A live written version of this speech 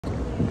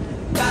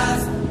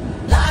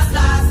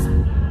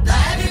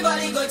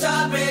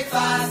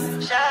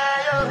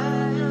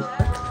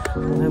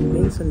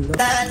to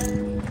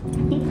London.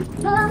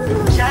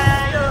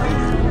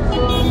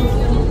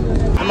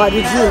 I'm at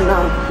the gym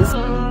now.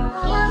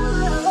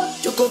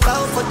 You go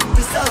bow for the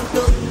result,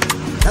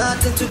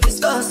 nothing to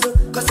discuss,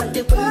 cause I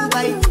did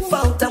by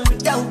default and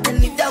without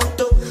any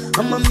doubt.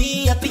 I'm a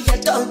me happy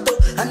adult,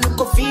 I no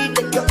go feed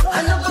the girl,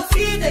 I no go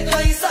feed the girl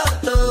is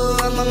out.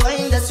 I'm a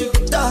mind that's you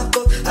talk,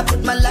 I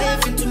put my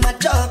life into my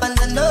job and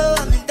I know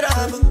I'm in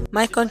trouble.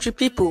 My country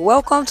people,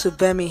 welcome to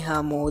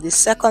Birmingham, the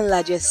second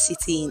largest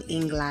city in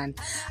England.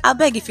 I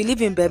beg, if you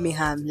live in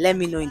Birmingham, let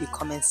me know in the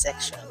comment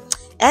section.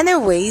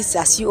 Anyways,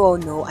 as you all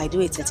know, I do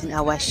a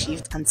 13-hour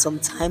shift and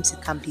sometimes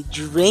it can be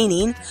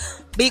draining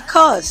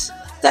because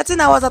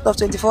 13 hours out of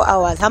 24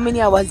 hours, how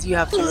many hours do you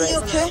have to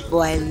rest? Okay. But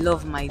I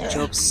love my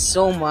job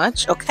so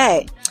much.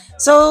 Okay,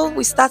 so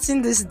we're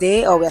starting this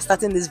day, or we're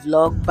starting this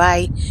vlog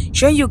by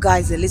showing you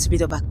guys a little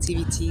bit of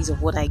activities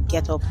of what I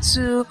get up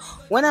to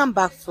when I'm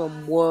back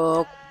from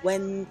work,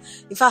 in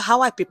fact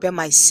how I prepare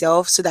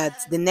myself so that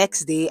the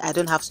next day I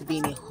don't have to be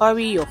in a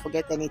hurry or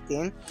forget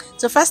anything.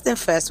 So first thing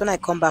first, when I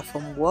come back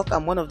from work,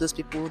 I'm one of those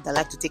people that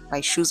like to take my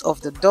shoes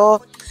off the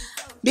door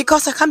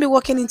because I can't be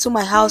walking into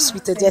my house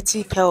with a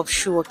dirty pair of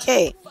shoe.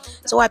 Okay,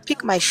 so I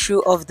pick my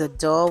shoe off the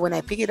door. When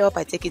I pick it up,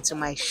 I take it to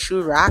my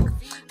shoe rack.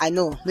 I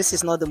know this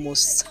is not the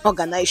most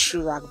organized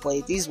shoe rack, but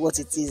it is what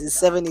it is. It's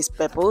serving its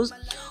purpose.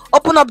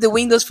 Open up the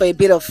windows for a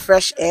bit of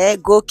fresh air.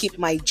 Go keep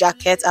my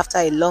jacket after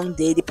a long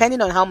day.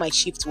 Depending on how my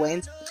shift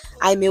went,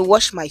 I may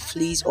wash my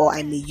fleece or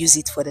I may use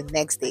it for the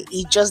next day.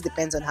 It just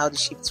depends on how the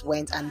shift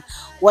went and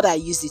what I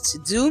used it to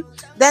do.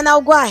 Then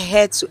I'll go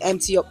ahead to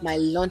empty up my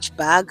lunch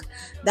bag.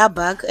 That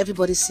bag,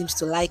 everybody seems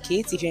to like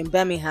it. If you're in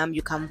Birmingham,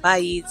 you can buy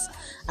it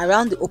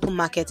around the open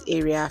market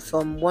area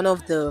from one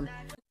of the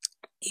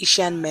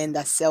Asian men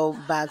that sell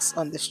bags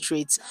on the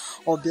streets,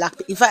 or black,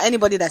 in fact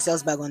anybody that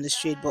sells bag on the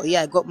street. But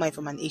yeah, I got mine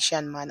from an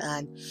Asian man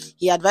and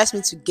he advised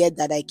me to get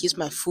that. I keeps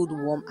my food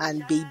warm,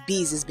 and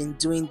babies has been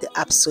doing the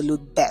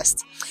absolute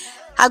best.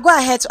 I go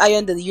ahead to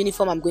iron the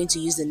uniform I'm going to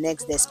use the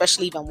next day,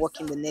 especially if I'm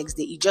working the next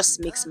day. It just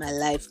makes my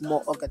life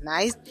more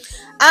organized.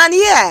 And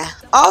yeah,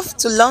 off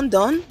to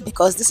London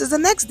because this is the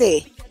next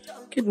day.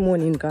 Good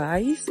morning,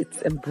 guys.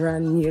 It's a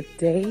brand new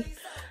day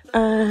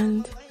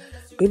and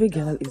baby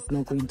girl is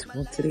not going to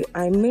work today.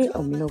 I may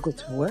or may not go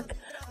to work,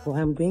 but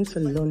I'm going to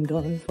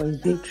London for a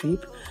day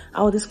trip.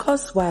 I'll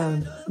discuss why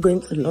I'm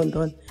going to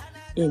London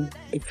in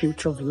a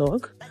future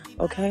vlog,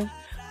 okay?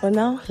 But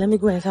now, let me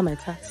go enter my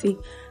taxi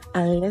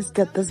and let's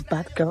get this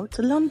bad girl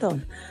to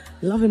London.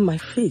 Loving my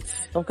feet,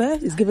 okay?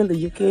 It's giving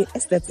the UK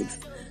aesthetics.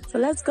 So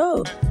let's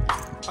go.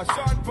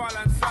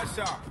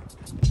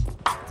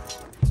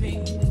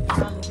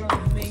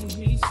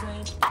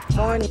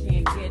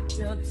 Morning.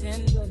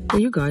 So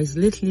you guys,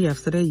 lately I've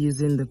started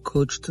using the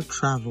Coach to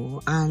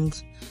travel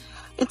and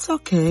it's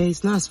okay.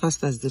 It's not as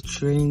fast as the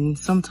train,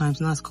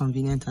 sometimes not as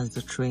convenient as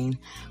the train,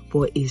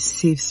 but it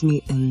saves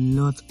me a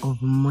lot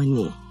of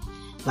money.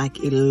 Like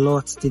a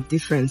lot. The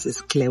difference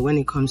is clear when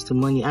it comes to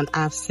money. And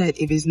I've said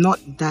if it's not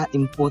that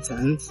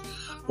important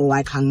or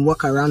I can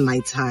walk around my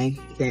time,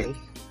 then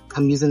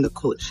I'm using the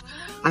Coach.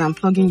 And I'm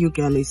plugging you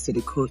girlies to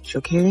the Coach,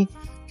 okay?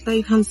 So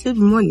you can save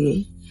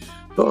money.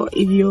 But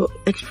if you're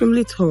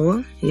extremely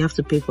tall, you have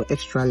to pay for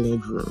extra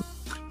leg room.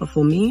 But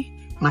for me,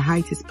 my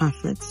height is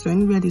perfect. So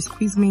anywhere they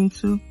squeeze me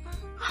into,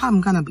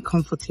 I'm gonna be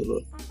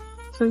comfortable.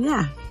 So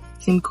yeah,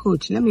 Team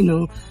Coach, let me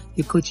know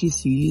the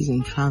coaches you use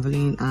in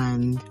traveling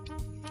and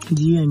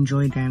do you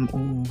enjoy them,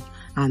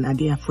 and are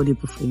they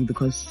affordable for you?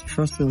 Because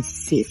trust me,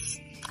 sis,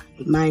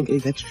 mine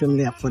is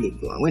extremely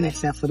affordable. When I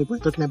say affordable, I'm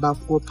talking about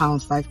 £4,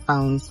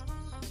 £5,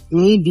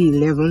 maybe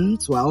 11,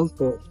 12,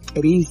 but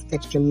it is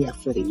extremely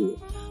affordable.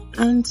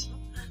 And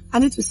I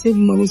need to save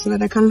money so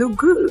that I can look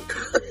good.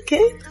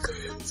 Okay?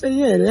 So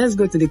yeah, let's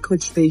go to the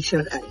Coach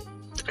station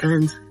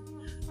and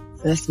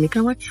let's make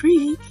our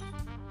trip.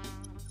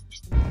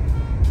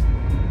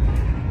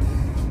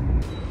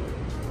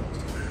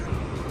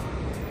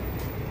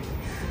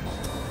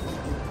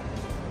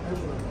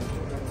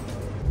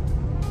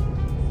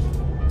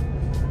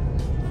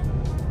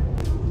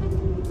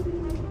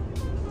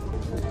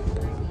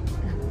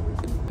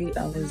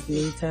 Hours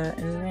later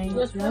and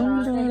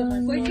London.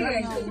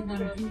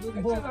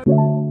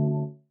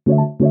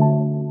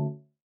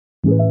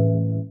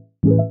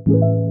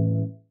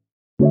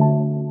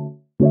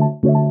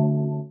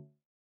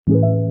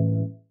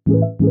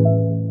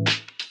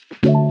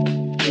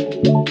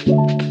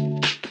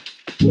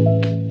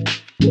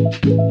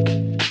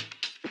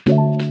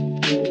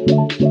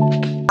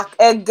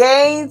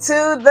 Again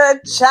to the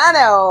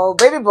channel,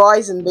 baby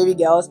boys and baby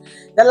girls.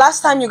 The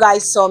last time you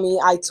guys saw me,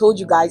 I told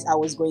you guys I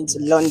was going to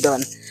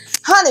London.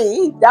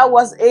 Honey, that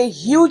was a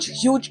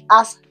huge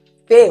ass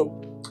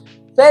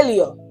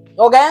failure,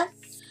 okay?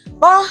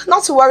 But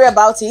not to worry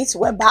about it,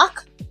 we're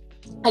back.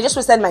 I just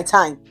wasted my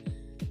time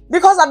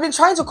because I've been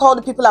trying to call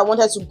the people I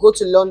wanted to go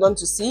to London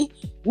to see.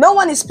 No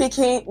one is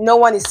speaking, no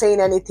one is saying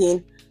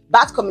anything.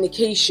 Bad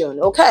communication,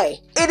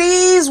 okay? It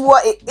is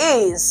what it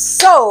is.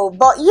 So,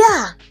 but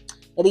yeah,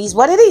 it is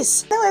what it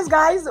is. Anyways,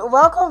 guys,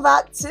 welcome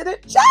back to the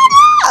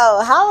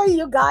channel. How are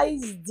you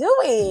guys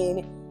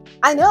doing?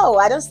 I know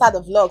I don't start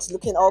the vlogs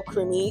looking all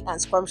creamy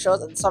and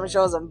scrumptious and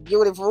sumptuous and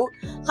beautiful.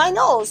 I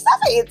know, stop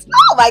it.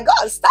 Oh my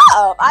god,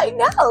 stop. I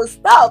know,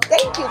 stop.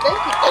 Thank you.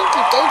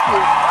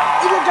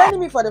 If you're joining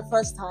me for the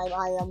first time,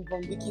 I am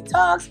Vonvicky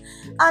Talks,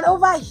 and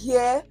over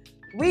here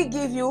we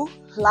give you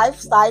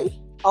lifestyle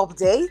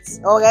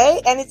updates,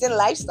 okay? Anything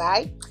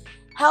lifestyle,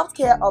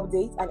 healthcare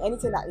updates, and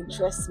anything that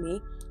interests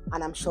me,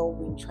 and I'm sure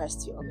will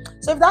interest you.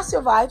 So if that's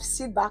your vibe,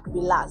 sit back,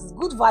 relax.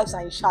 Good vibes,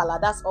 and inshallah,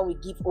 that's all we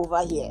give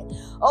over here.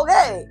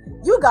 Okay,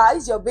 you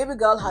guys, your baby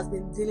girl has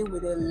been dealing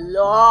with a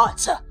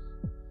lot.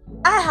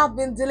 I have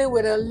been dealing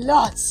with a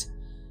lot.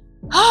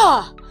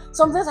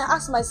 Sometimes I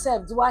ask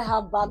myself, do I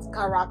have bad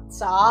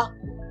character?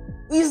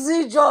 Is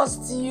it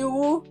just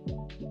you?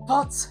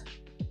 But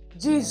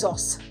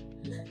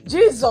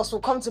Jesus will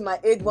come to my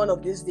aid one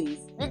of these days,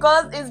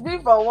 because it's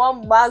been from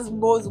one mass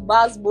boast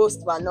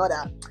to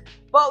another.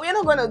 But we're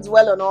not going to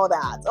dwell on all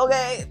that,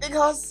 okay?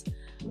 Because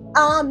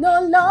I'm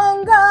no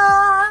longer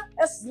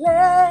a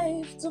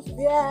slave to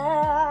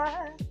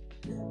fear.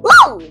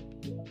 Woo!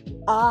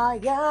 I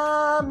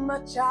am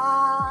a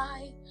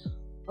child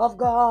of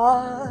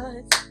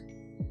God.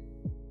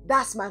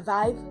 That's my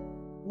vibe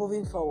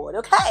moving forward,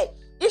 okay?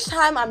 Each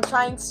time I'm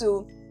trying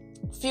to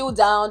feel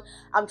down,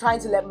 I'm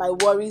trying to let my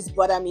worries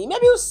bother me.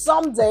 Maybe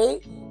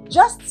someday,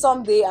 just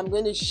someday, I'm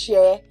going to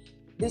share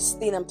this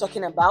thing I'm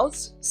talking about.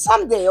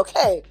 Someday,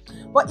 okay?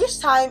 But each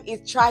time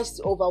it tries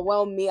to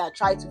overwhelm me, I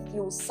try to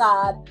feel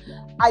sad,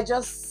 I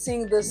just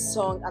sing this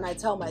song and I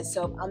tell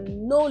myself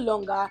I'm no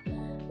longer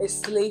a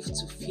slave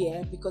to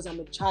fear, because I'm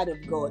a child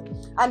of God.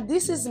 And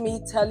this is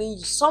me telling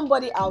you,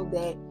 somebody out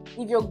there,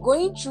 if you're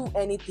going through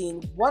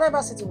anything,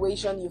 whatever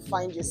situation you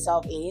find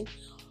yourself in,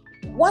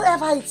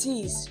 whatever it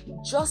is,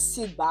 just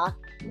sit back,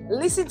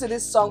 listen to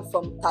this song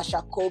from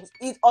Tasha Cobbs.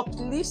 It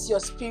uplifts your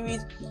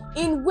spirit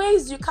in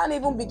ways you can't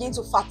even begin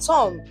to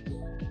fathom.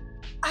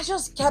 I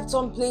just kept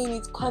on playing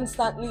it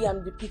constantly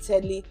and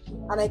repeatedly,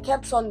 and I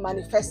kept on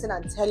manifesting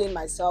and telling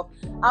myself,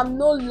 I'm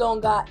no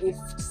longer a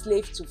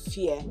slave to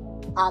fear.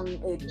 I'm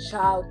a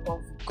child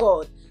of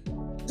God.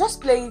 Just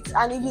play it,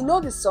 and if you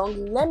know the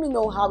song, let me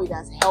know how it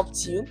has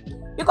helped you,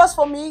 because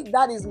for me,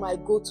 that is my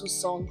go-to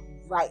song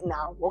right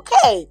now,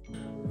 okay?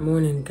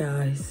 Morning,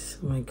 guys.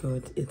 Oh my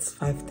god, it's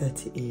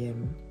 5:30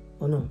 a.m.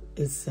 Oh no,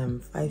 it's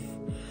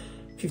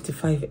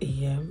 5:55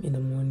 a.m. in the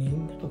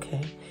morning.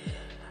 Okay,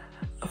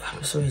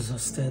 I'm so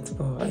exhausted,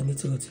 but I need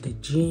to go to the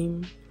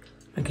gym.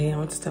 Okay, I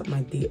want to start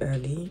my day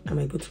early. I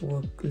might go to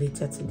work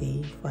later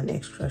today for an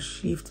extra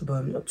shift, but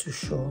I'm not too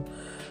sure.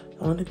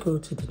 I want to go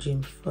to the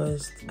gym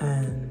first,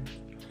 and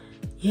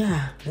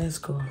yeah, let's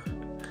go.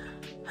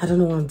 I don't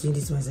know why I'm doing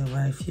this myself.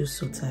 I feel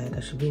so tired.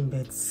 I should be in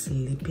bed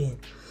sleeping.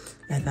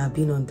 Like, I've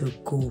been on the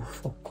go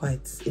for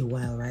quite a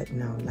while right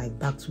now, like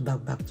back to back.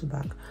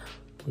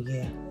 But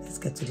yeah, let's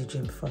get to the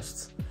gym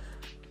first.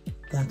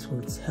 That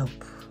would help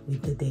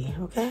with the day,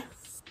 okay?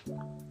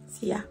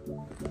 See ya.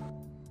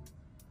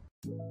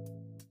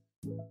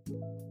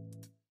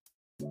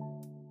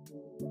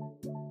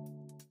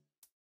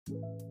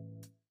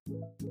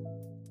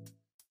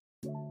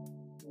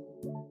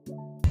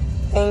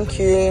 Thank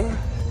you.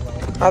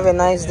 Have a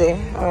nice day.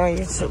 All right,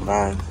 you too.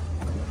 Bye.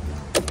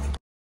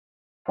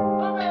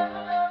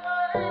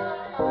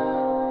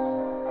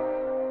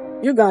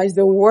 You guys,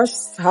 the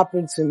worst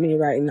happened to me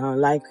right now.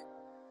 Like,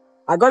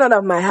 I got out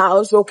of my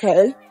house,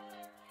 okay,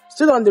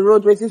 stood on the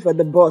road waiting for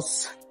the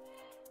bus,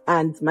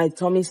 and my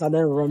tummy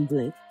started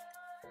rumbling.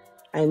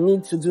 I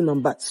need to do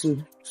number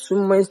 2.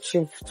 Too much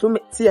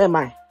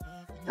TMI.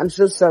 I'm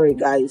so sorry,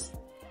 guys.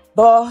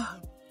 But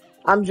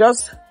I'm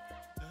just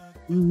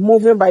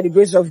moving by the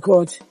grace of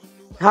God.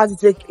 I had to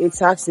take a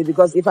taxi,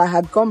 because if I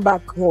had come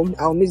back home,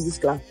 I'll miss this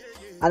class.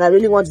 And I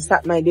really want to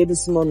start my day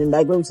this morning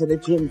by going to the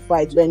gym before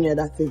I do any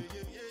other thing.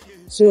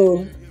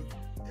 So,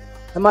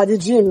 I'm at the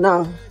gym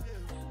now.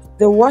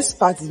 The worst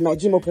part is my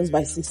gym opens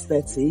by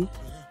 6:30,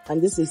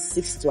 and this is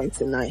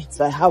 6:29.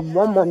 So I have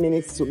 1 more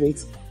minute to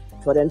wait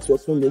for them to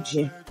open the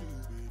gym.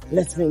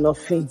 Let me not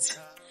faint.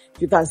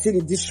 You can see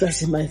the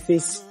distress in my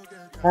face.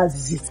 That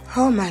is it.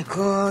 Oh my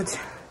God.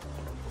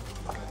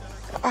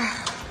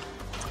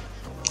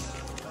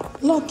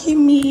 Lucky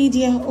me,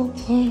 they are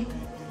open.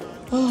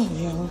 Oh,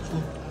 they are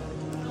open.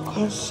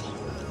 Because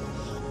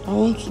I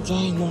want to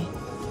die now.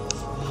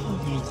 Oh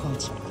my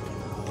God.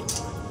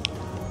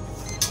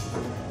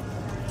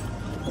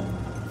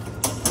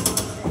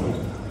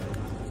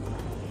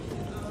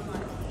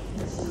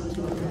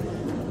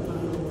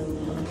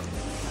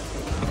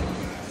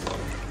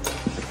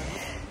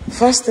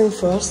 First thing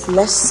first,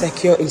 let's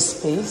secure a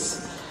space.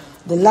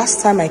 The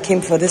last time I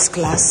came for this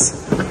class,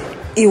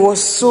 it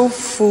was so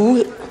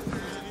full.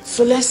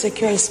 So let's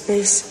secure a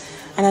space.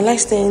 And I like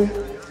staying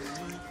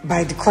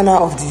by the corner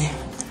of the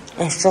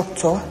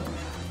instructor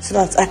so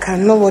that I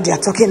can know what they are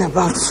talking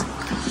about.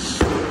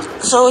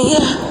 So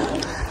yeah,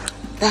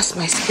 that's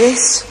my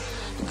space.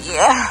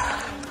 Yeah.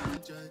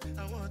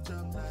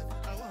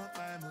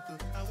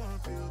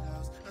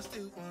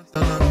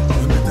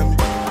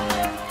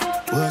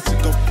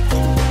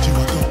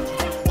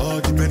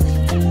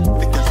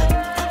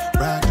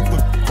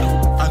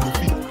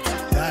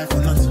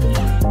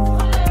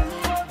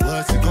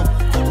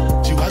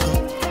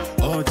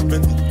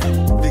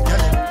 They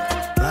got it,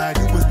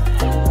 riding with me.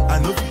 I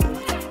know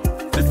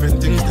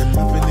different things them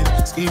happening,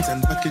 schemes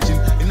and packaging.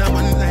 In a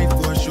one night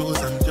for shows,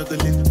 I'm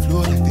juggling.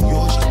 Flow like the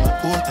ocean, my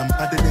boat, I'm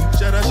paddling.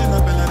 Shara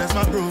Bella, that's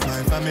my bro,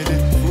 my family.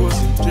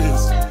 Frozen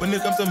trace. When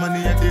it comes to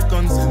money, I did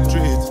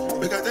concentrate.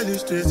 Make I tell you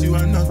straight, you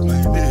are not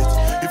my mate.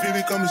 If you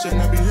become mission,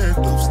 I'll be head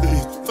of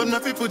state. For my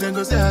people, then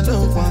go say, I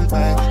know one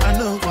buy, I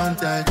know one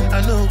die,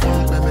 I know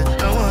one baby.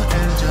 I want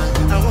enjoy,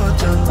 I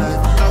want your life,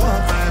 I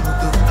want vibe,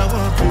 I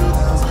want build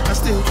house, I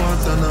still want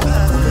to know.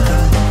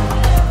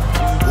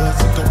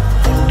 What's it go?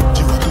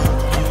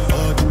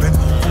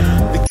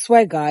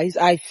 Swear guys,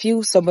 I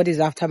feel somebody's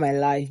after my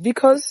life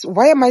because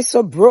why am I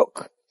so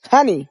broke?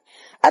 Honey,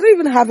 I don't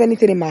even have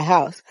anything in my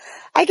house.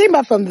 I came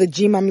back from the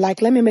gym. I'm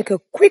like, let me make a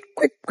quick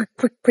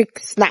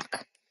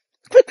snack.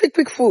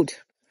 Quick food.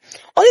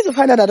 Only to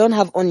find out I don't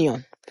have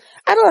onion.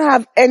 I don't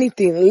have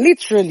anything,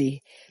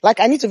 literally. Like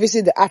I need to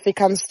visit the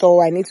African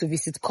store. I need to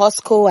visit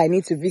Costco. I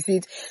need to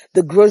visit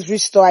the grocery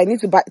store. I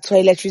need to buy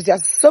toiletries.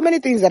 There's so many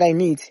things that I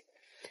need.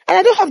 And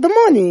I don't have the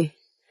money.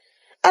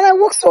 And I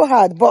work so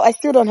hard, but I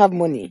still don't have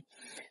money.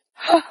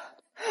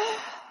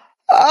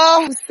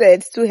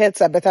 Said two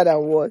heads are better than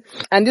one,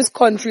 and this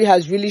country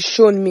has really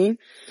shown me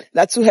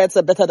that two heads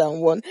are better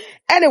than one.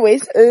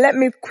 Anyways, let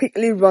me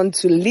quickly run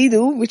to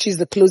Lidl, which is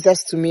the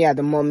closest to me at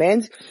the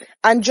moment,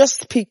 and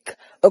just pick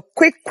a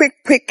quick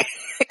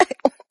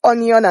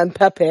onion and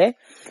pepper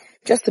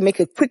just to make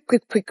a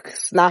quick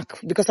snack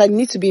because I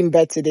need to be in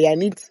bed today. I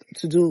need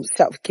to do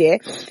self-care.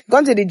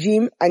 Gone to the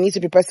gym, I need to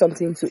prepare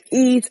something to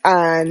eat,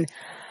 and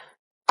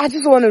I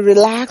just want to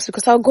relax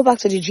because I'll go back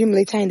to the gym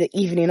later in the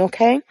evening,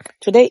 okay?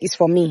 Today is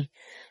for me.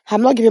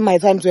 I'm not giving my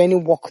time to any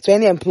work, to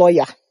any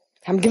employer.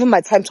 I'm giving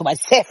my time to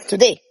myself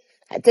today.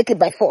 I take it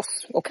by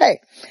force, okay?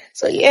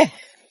 So yeah,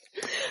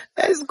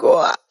 let's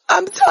go.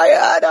 I'm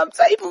tired.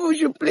 People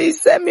should please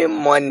send me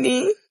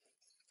money.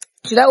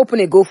 Should I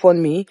open a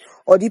GoFundMe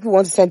or do people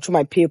want to send through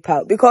my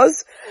PayPal?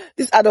 Because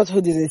this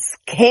adulthood is a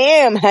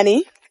scam,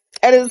 honey.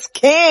 It is a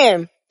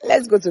scam.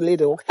 Let's go to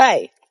Lidl,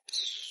 okay?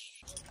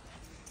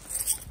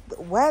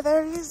 The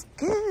weather is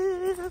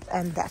good,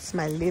 and that's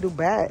my little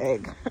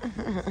bag.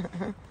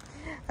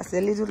 That's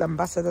a little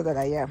ambassador that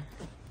I am.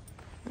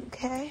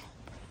 Okay.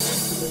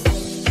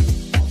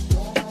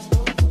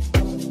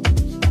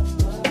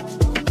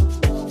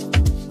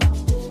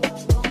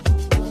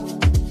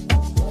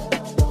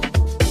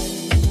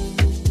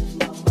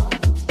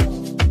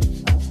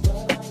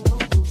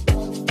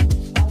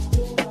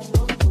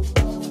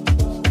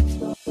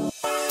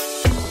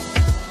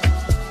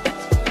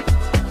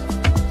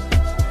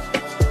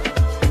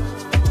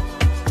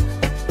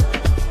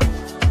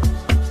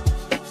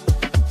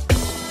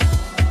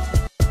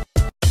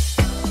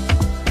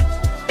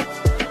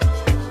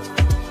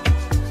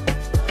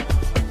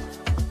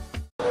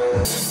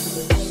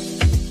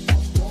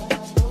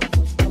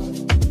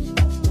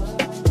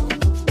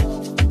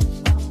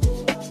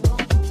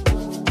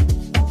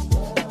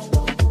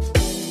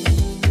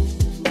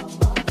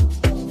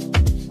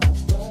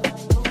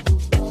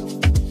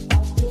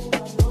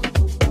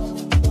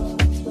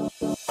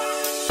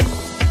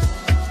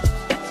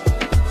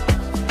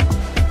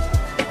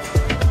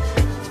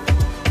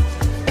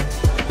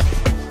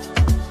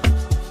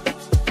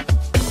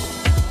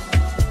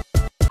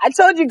 I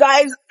told you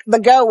guys the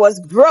girl was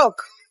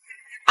broke.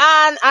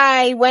 And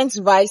I went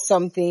to buy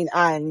something,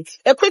 and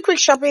a quick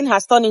shopping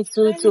has turned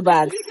into two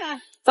bags.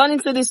 Turned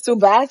into these two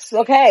bags,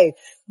 okay.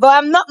 But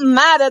I'm not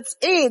mad at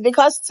it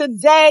because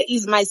today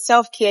is my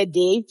self-care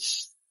day.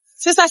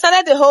 Since I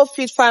started the whole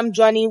Fit Farm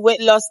journey,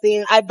 weight loss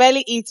thing, I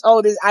barely eat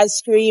all this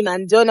ice cream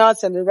and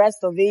donuts and the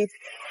rest of it.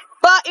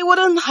 But it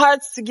wouldn't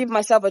hurt to give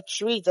myself a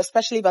treat,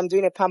 especially if I'm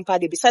doing a pamper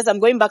day. Besides, I'm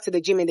going back to the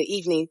gym in the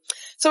evening.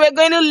 So we're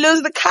going to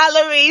lose the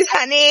calories,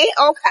 honey.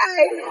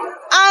 Okay.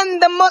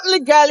 And the monthly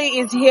girly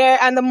is here,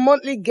 and the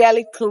monthly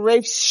girly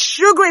craves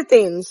sugary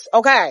things.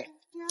 Okay.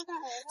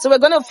 So we're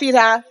going to feed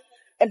her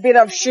a bit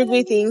of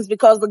sugary things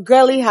because the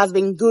girly has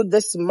been good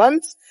this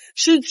month.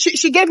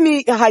 She gave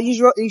me her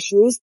usual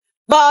issues,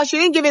 but she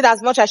didn't give it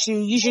as much as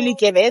she usually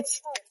give it.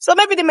 So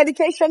maybe the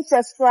medication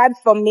prescribed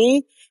for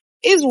me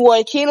is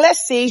working.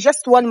 Let's see.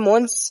 Just 1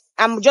 month.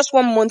 I'm just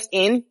 1 month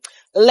in.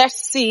 Let's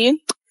see.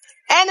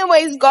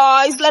 Anyways,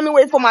 guys, let me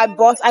wait for my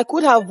boss. I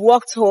could have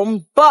walked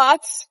home,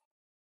 but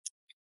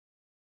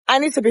I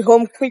need to be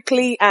home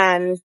quickly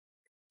and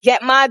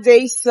get my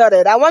day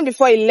started. I want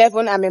before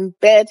 11, I'm in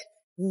bed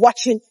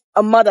watching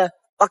a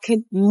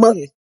motherfucking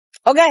movie.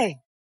 Okay.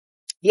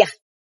 Yeah.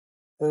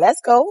 Let's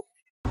go.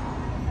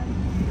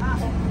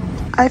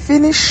 I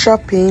finished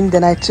shopping,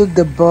 then I took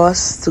the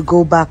bus to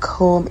go back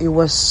home. It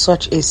was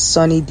such a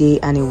sunny day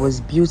and it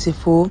was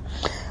beautiful.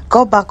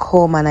 Got back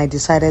home and I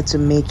decided to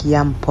make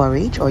yam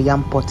porridge or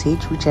yam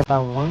pottage,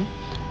 whichever one.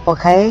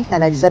 Okay,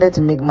 and I decided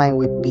to make mine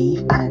with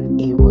beef and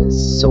it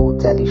was so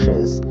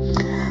delicious.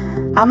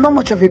 I'm not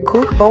much of a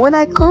cook, but when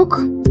I cook,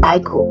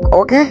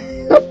 okay?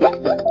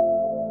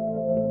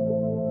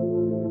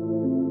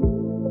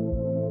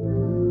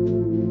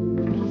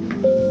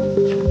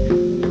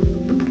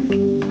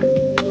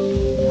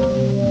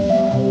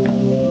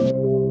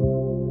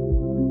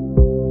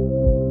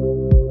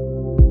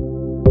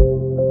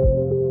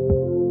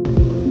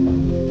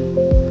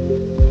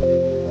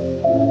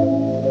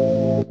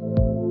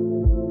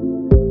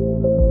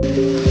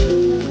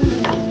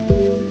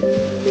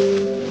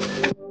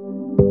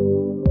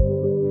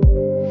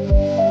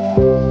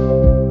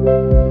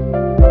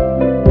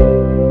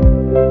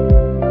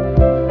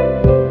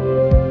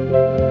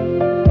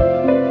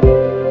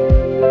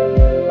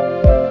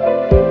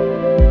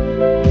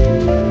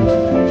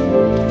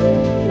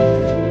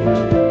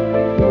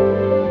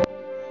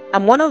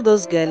 I'm one of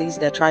those girlies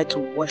that try to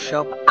wash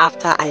up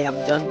after I am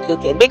done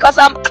cooking because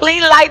I'm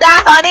clean like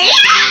that, honey.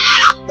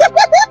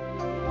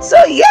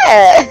 So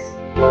yeah.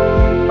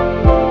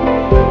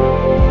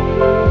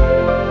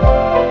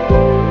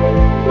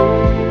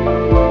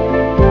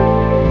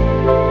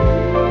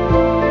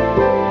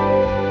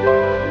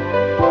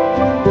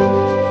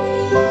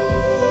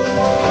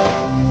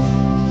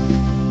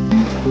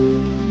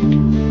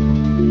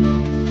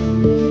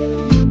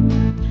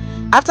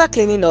 After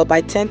cleaning up, I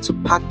tend to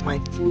pack my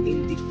food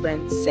in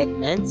different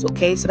segments,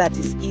 okay, so that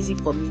it's easy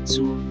for me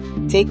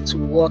to take to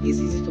work, it's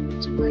easy for me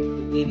to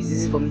microwave, it's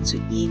easy for me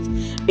to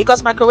eat,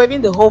 because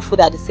microwaving the whole food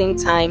at the same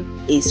time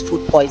is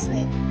food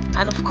poisoning.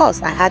 And of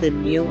course, I had a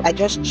meal, I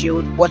just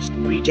chilled, watched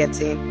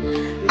Bridgerton,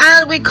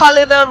 and we call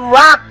it a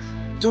wrap.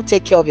 Do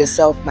take care of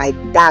yourself, my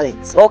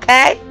darlings,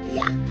 okay?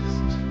 Yeah.